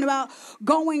 I'm talking about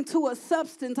going to a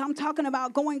substance. I'm talking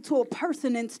about going to a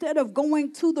person instead of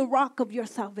going to the rock of your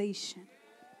salvation.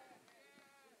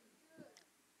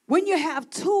 When you have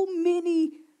too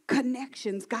many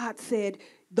connections, God said,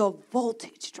 the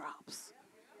voltage drops.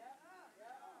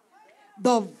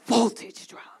 The voltage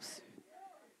drops.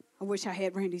 I wish I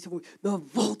had Randy's voice. The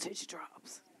voltage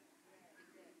drops.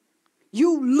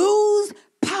 You lose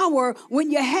power when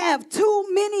you have too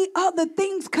many other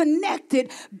things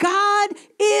connected. God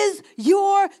is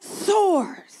your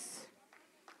source.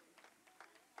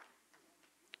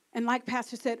 And like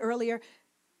Pastor said earlier,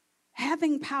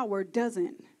 having power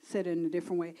doesn't, said it in a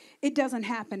different way, it doesn't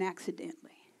happen accidentally.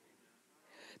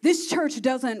 This church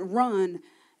doesn't run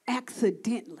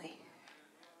accidentally.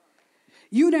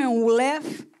 You done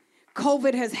left.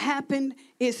 COVID has happened,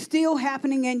 it's still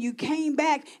happening, and you came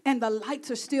back and the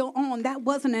lights are still on. That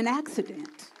wasn't an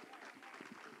accident.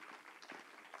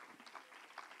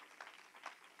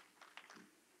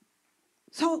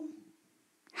 So,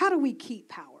 how do we keep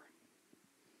power?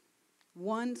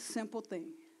 One simple thing,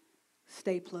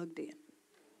 stay plugged in.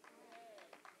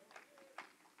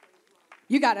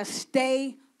 You got to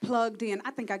stay plugged in.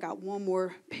 I think I got one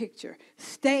more picture.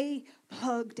 Stay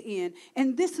plugged in.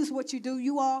 And this is what you do,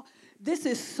 you all. This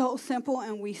is so simple,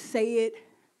 and we say it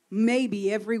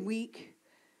maybe every week.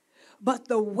 But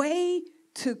the way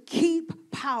to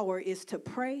keep power is to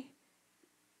pray,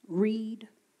 read,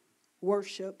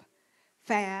 worship,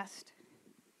 fast.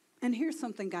 And here's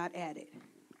something God added.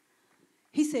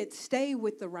 He said, stay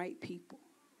with the right people.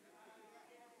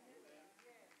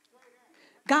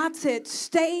 God said,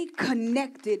 stay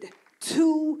connected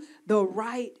to the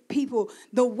right people.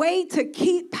 The way to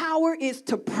keep power is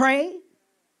to pray,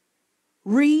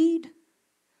 read,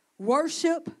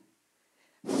 worship,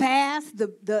 fast,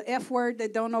 the F word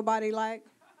that don't nobody like,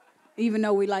 even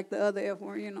though we like the other F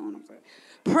word, you know what I'm saying.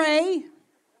 Pray,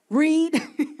 read,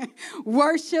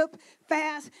 worship,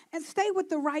 fast, and stay with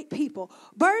the right people.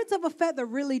 Birds of a feather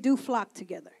really do flock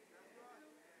together.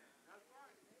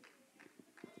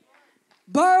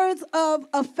 Birds of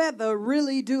a feather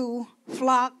really do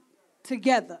flock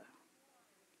together.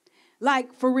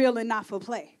 Like for real and not for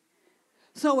play.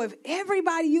 So if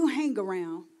everybody you hang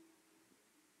around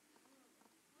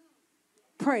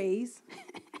prays,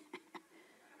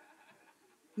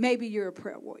 maybe you're a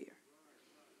prayer warrior.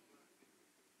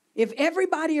 If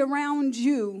everybody around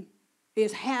you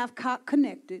is half-cock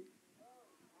connected,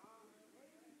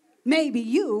 maybe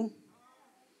you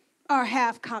are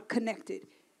half-cock connected.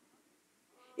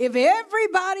 If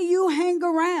everybody you hang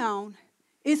around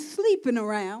is sleeping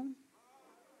around,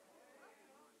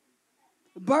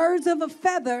 birds of a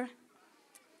feather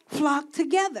flock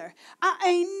together. I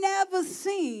ain't never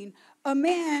seen a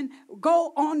man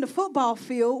go on the football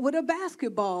field with a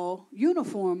basketball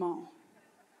uniform on.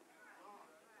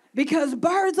 Because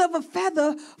birds of a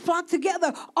feather flock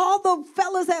together. All the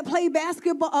fellas that play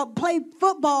basketball, play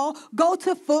football, go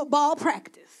to football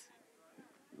practice.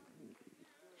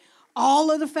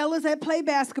 All of the fellas that play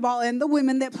basketball and the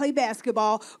women that play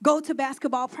basketball go to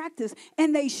basketball practice,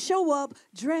 and they show up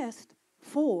dressed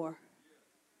for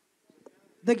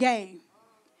the game.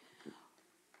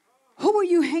 Who are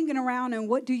you hanging around, and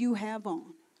what do you have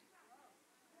on?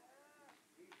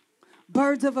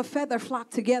 Birds of a feather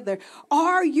flock together.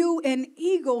 Are you an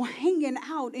eagle hanging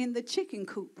out in the chicken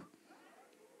coop?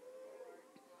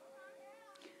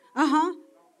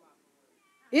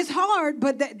 It's hard,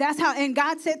 but that's how, and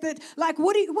God said that, like,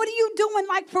 what are you doing,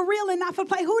 like, for real and not for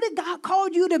play? Who did God call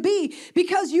you to be?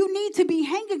 Because you need to be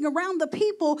hanging around the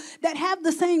people that have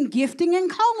the same gifting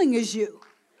and calling as you.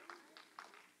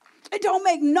 It don't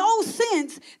make no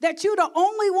sense that you're the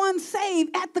only one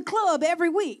saved at the club every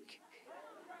week.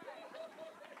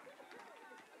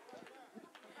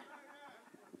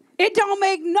 It don't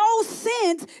make no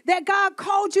sense that God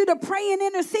called you to pray and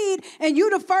intercede and you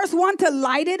the first one to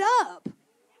light it up.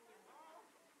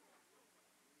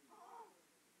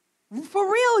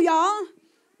 For real, y'all.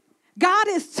 God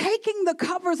is taking the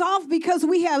covers off because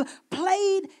we have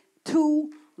played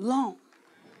too long.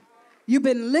 You've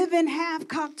been living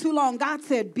half-cocked too long. God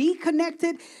said, be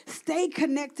connected, stay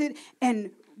connected,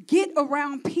 and get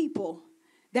around people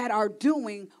that are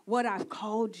doing what I've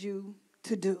called you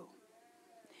to do.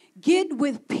 Get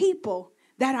with people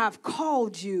that I've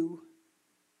called you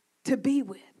to be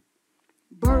with.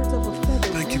 Birds of a feather.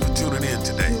 Thank you for tuning in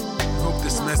today. We hope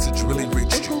this message really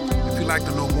reached you. If you'd like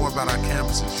to know more about our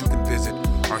campuses, you can visit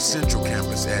our central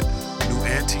campus at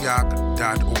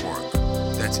newantioch.org.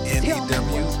 That's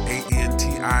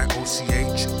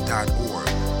newantioch.org.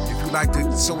 If you'd like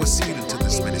to sow a seed into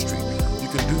this ministry, you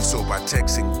can do so by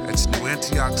texting. That's New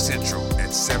Antioch Central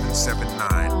at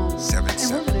 77977.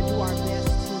 And we're going to do our best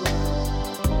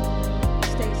to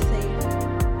stay safe.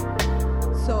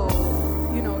 So,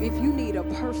 if you need a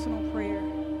personal prayer,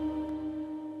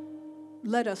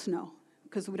 let us know,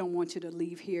 because we don't want you to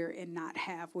leave here and not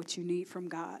have what you need from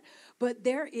God. But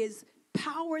there is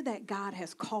power that God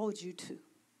has called you to,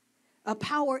 a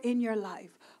power in your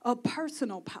life, a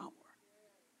personal power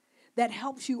that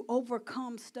helps you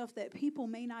overcome stuff that people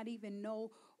may not even know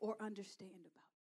or understand about.